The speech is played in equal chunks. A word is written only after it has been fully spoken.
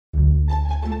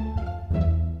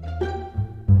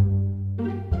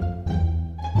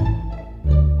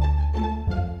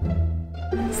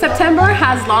September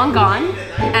has long gone,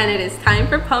 and it is time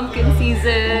for pumpkin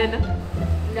season.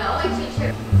 No, it's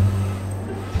true.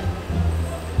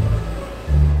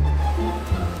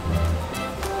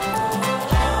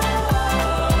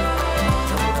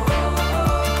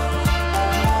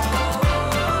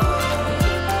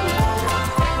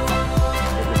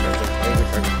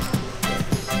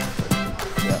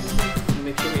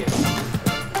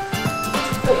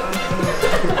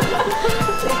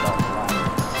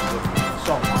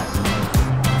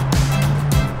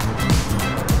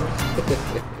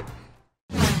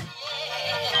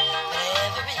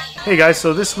 Hey guys,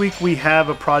 so this week we have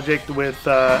a project with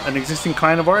an existing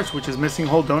client of ours, which is Missing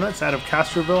Hole Donuts out of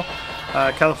Castroville,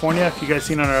 California. If you guys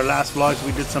seen on our last vlogs,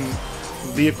 we did some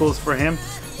vehicles for him.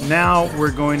 Now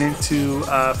we're going into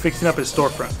fixing up his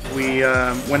storefront. We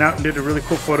went out and did a really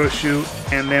cool photo shoot,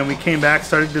 and then we came back,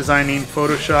 started designing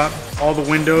Photoshop, all the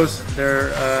windows.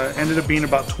 There ended up being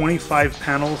about 25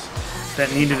 panels that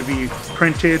needed to be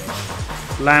printed,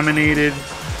 laminated,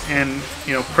 and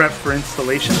prepped for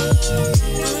installation.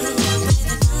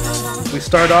 We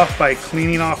start off by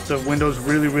cleaning off the windows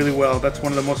really well. That's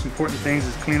one of the most important things,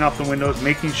 is clean off the windows,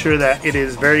 making sure that it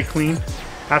is very clean.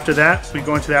 After that, we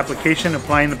go into the application,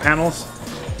 applying the panels,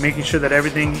 making sure that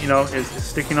everything is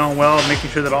sticking on well, making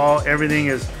sure that everything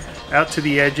is out to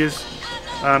the edges,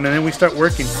 and then we start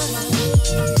working.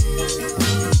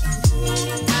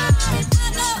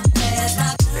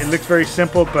 It looks very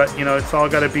simple, but it's all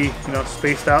got to be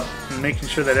spaced out and making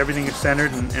sure that everything is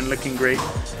centered and looking great.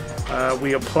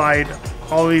 We applied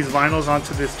all these vinyls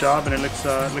onto this job, and it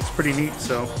looks pretty neat.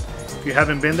 So if you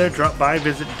haven't been there, drop by,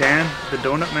 visit Dan, the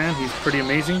Donut Man. He's pretty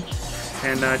amazing,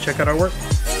 and check out our work.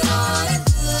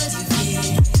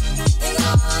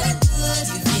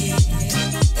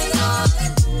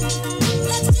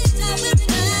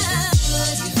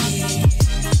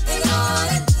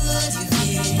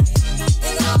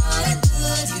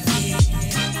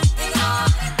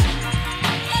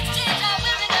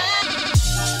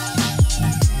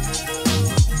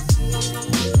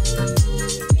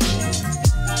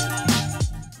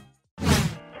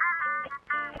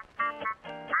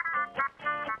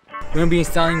 We're going to be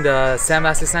installing the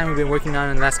sandblasted sign we've been working on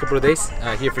in the last couple of days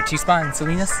here for Chispa in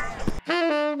Salinas.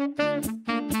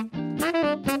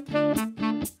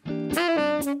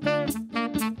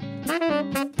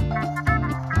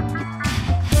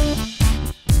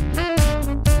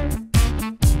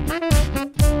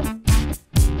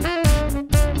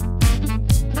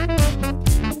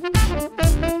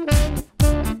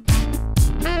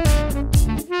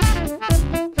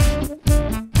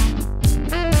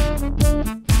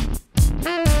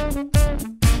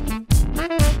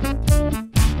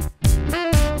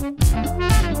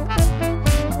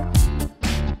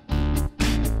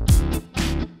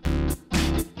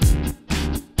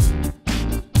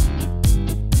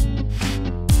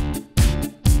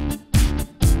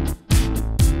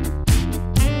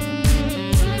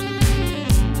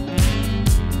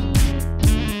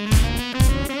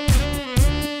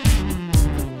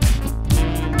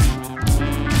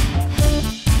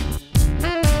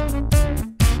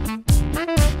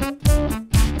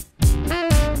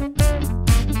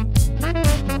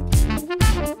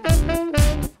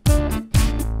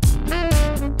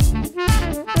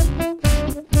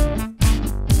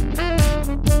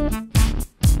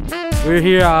 We're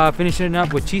here finishing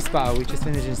up with Chispa. We just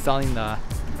finished installing the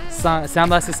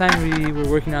sandblasted sign we were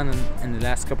working on in the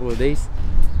last couple of days.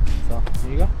 So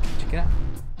there you go, check it out.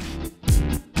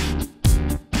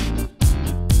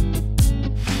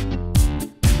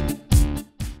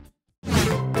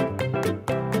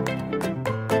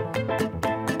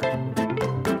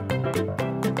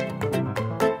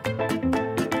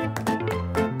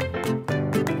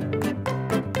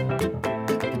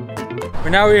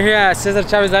 Now we're here at Cesar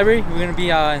Chavez Library. We're going to be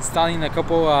installing a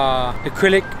couple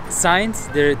acrylic signs.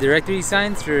 They're directory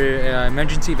signs for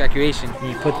emergency evacuation.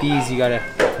 When you put these, you gotta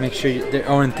make sure their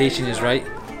orientation is right.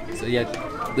 So you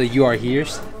have the "you are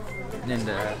here's," and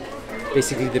then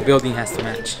basically the building has to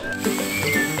match.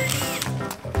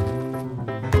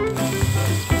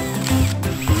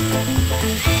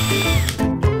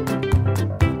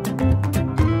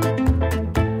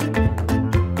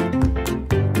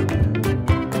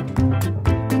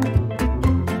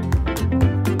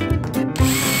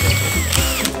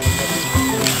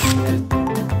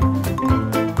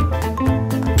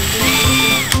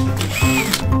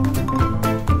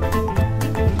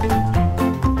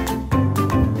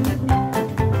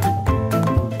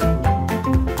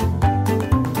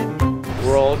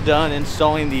 Done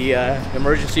installing the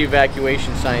emergency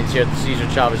evacuation signs here at the Cesar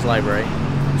Chavez Library.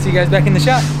 See you guys back in the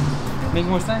shop. Make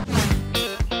more signs.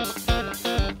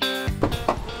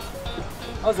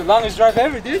 was the longest drive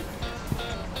ever, dude.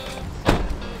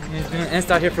 He's doing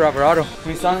install here for Alvarado.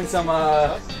 We're installing some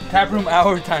tap room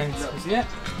hour times. You see that?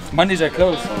 Mondays are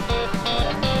closed.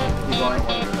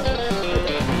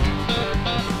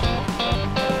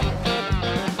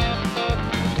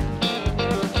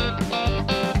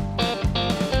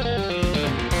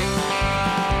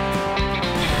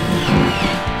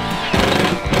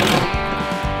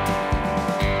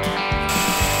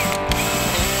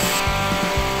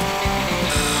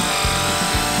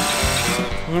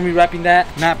 We're gonna be wrapping that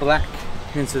matte black,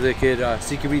 and so they could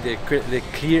so you can read the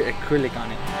clear acrylic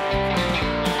on it.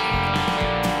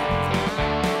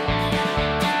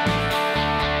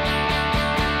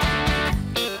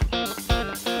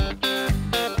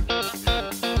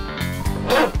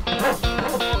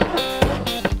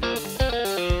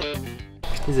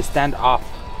 This is a stand off.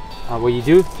 What you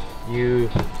do, you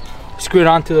screw it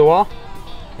onto the wall,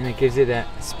 and it gives it a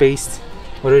spaced,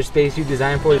 whatever space you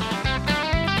design for it.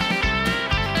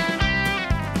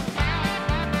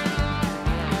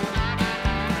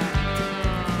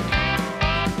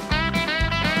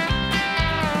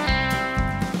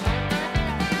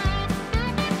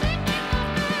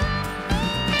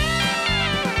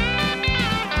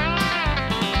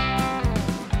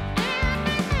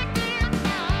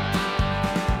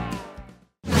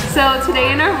 So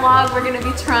today in our vlog, we're gonna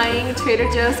be trying Trader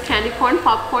Joe's candy corn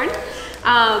popcorn.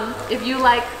 If you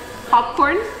like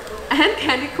popcorn and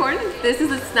candy corn, this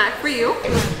is a snack for you.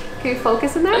 Can you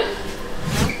focus in there?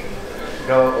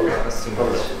 Go. Okay, that's too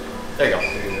much. There you go.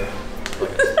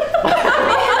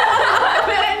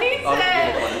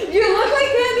 You look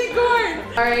like candy corn.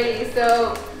 Alrighty,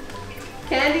 so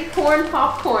candy corn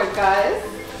popcorn, guys.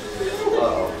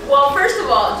 Well, first of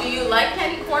all, do you like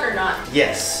candy corn or not?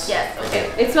 Yes. Yes, okay.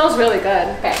 It smells really good.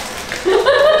 Okay. Do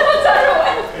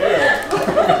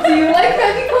you like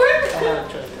candy corn?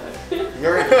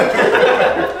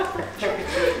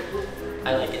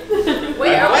 I like it.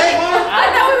 Wait, are we? I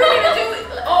thought we were gonna do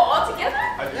it all together.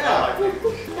 Yeah.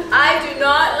 I do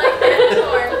not like candy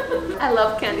corn. I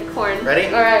love candy corn. Ready?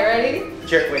 Alright, ready?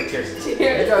 Cheers. Wait, cheers. Cheers.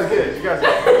 You guys good. You guys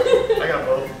good. I got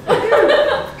both.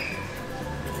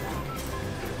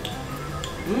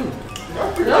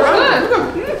 That's good.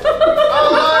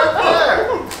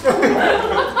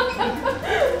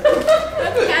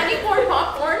 Candy corn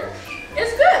popcorn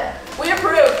is good. We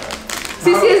approve.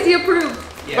 CCSD approved.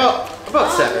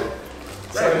 About 7.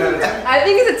 7 out of 10. I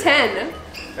think it's a 10.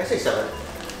 I say 7.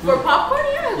 For popcorn,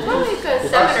 yeah, it's probably like a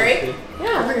 7 or 8.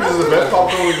 Yeah. I think this is the best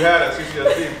popcorn we've had at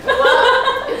CCSD. Well,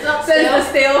 it's not stale. Says the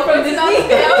stale from It's not Disney.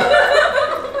 stale.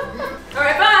 All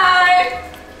right, bye.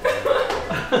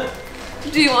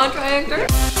 Do you want triangle?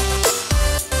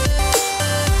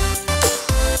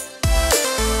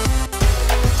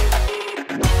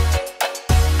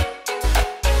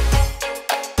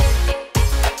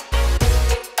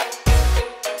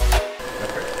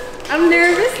 I'm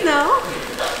nervous now.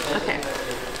 Okay.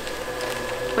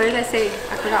 What did I say?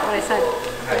 I forgot what I said.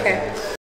 Okay.